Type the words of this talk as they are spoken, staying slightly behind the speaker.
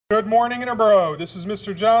Good morning, Interboro. This is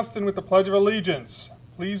Mr. Johnston with the Pledge of Allegiance.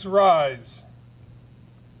 Please rise.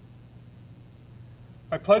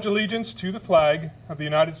 I pledge allegiance to the flag of the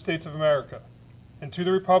United States of America and to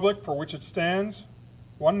the republic for which it stands,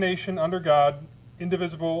 one nation under God,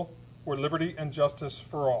 indivisible, with liberty and justice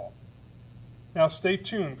for all. Now stay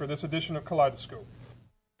tuned for this edition of Kaleidoscope.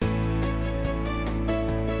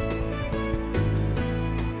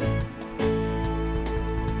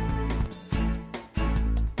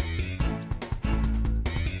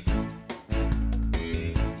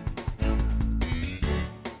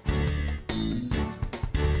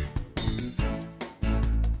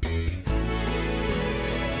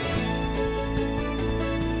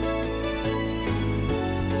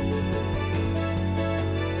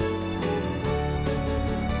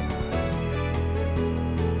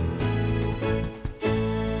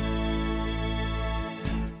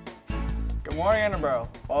 Good morning, Interboro.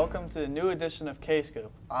 Welcome to the new edition of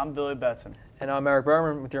K-Scope. I'm Billy Betson. And I'm Eric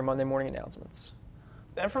Berman with your Monday morning announcements.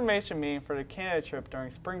 The information meeting for the Canada trip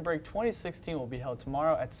during Spring Break 2016 will be held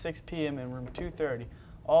tomorrow at 6 p.m. in room 230.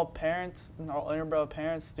 All parents, all Interboro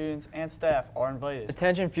parents, students, and staff are invited.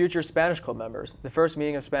 Attention future Spanish Club members. The first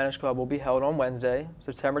meeting of Spanish Club will be held on Wednesday,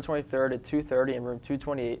 September 23rd at 2:30 in room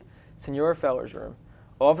 228, Senora Feller's room.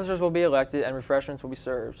 Officers will be elected and refreshments will be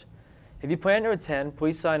served. If you plan to attend,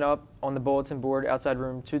 please sign up on the bulletin board outside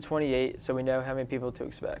room 228 so we know how many people to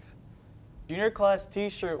expect. Junior class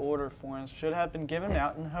t-shirt order forms should have been given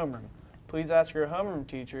out in homeroom. Please ask your homeroom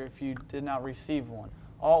teacher if you did not receive one.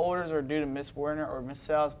 All orders are due to Miss Werner or Miss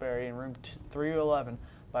Salisbury in room 311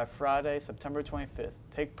 by Friday, September 25th.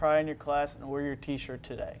 Take pride in your class and order your t-shirt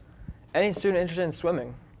today. Any student interested in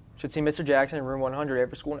swimming should see Mr. Jackson in room 100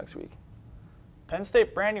 after school next week. Penn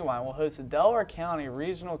State Brandywine will host the Delaware County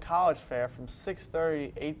Regional College Fair from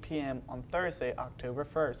 6:30 to 8 p.m. on Thursday, October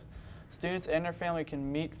 1st. Students and their family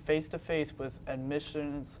can meet face-to-face with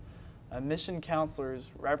admission counselors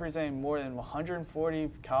representing more than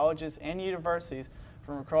 140 colleges and universities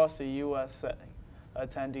from across the USA.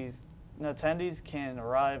 Attendees can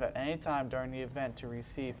arrive at any time during the event to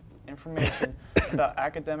receive information about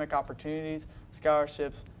academic opportunities,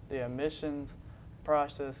 scholarships, the admissions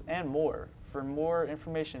process, and more. For more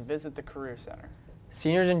information, visit the Career Center.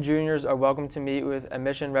 Seniors and juniors are welcome to meet with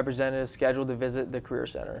admission representatives scheduled to visit the Career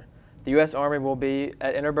Center. The U.S. Army will be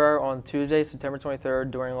at Interboro on Tuesday, September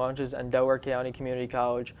 23rd during lunches, and Delaware County Community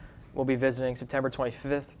College will be visiting September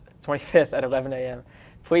 25th at 11 a.m.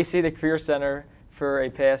 Please see the Career Center for a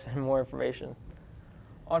pass and more information.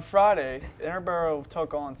 On Friday, Interboro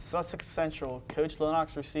took on Sussex Central. Coach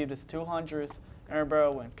Lennox received his 200th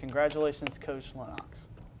Interboro win. Congratulations, Coach Lennox.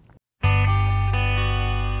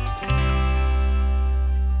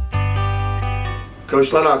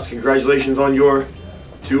 Coach Lennox, congratulations on your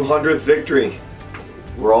 200th victory.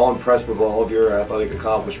 We're all impressed with all of your athletic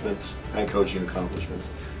accomplishments and coaching accomplishments.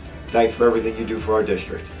 Thanks for everything you do for our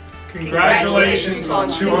district. Congratulations on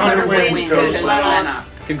 200 wins, Coach Lennox.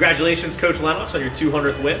 Congratulations, Coach Lennox, on your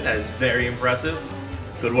 200th win. That is very impressive.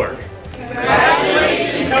 Good work.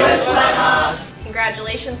 Congratulations, Coach Lennox.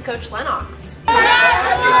 Congratulations, Coach Lennox.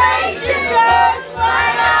 Congratulations, Coach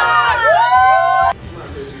Lennox.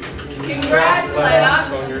 Congrats,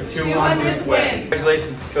 Lennox, on your 200th win.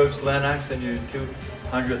 Congratulations, Coach Lennox, on your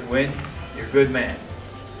 200th win. You're a good man.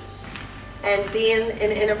 And being an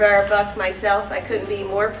Interboro Buck myself, I couldn't be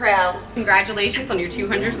more proud. Congratulations on your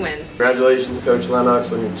 200th win. Congratulations, Coach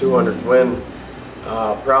Lennox, on your 200th win.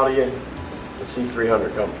 Proud of you. Let's see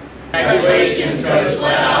 300 come. Congratulations, Coach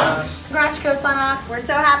Lennox. Congrats, Coach Lennox. We're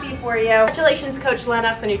so happy for you. Congratulations, Coach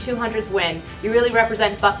Lennox, on your 200th win. You really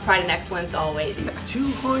represent Buck pride and excellence always.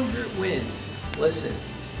 200 wins. Listen,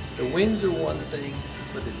 the wins are one thing,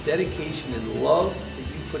 but the dedication and love that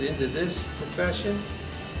you put into this profession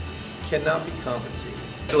cannot be compensated.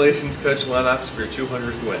 Congratulations, Coach Lennox, for your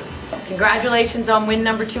 200th win. Congratulations on win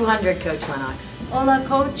number 200, Coach Lennox. Hola,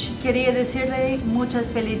 Coach. Quería decirle muchas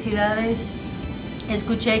felicidades.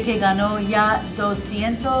 Escuché que ganó ya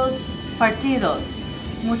 200 partidos.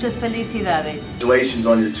 Muchas felicidades. Congratulations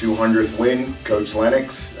on your 200th win, Coach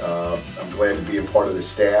Lennox. I'm glad to be a part of the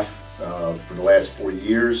staff for the last 4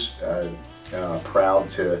 years. Proud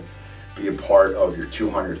to be a part of your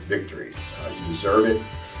 200th victory. You deserve it.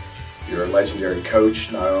 You're a legendary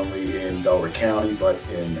coach, not only in Delaware County, but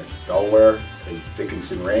in Delaware, as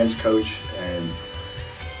Dickinson Rams coach. And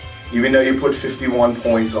even though you put 51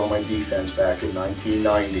 points on my defense back in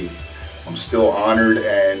 1990, I'm still honored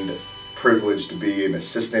and privileged to be an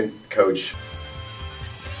assistant coach.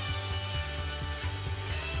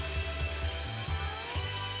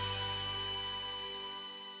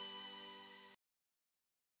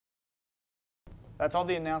 That's all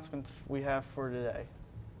the announcements we have for today.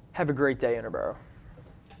 Have a great day, Interboro.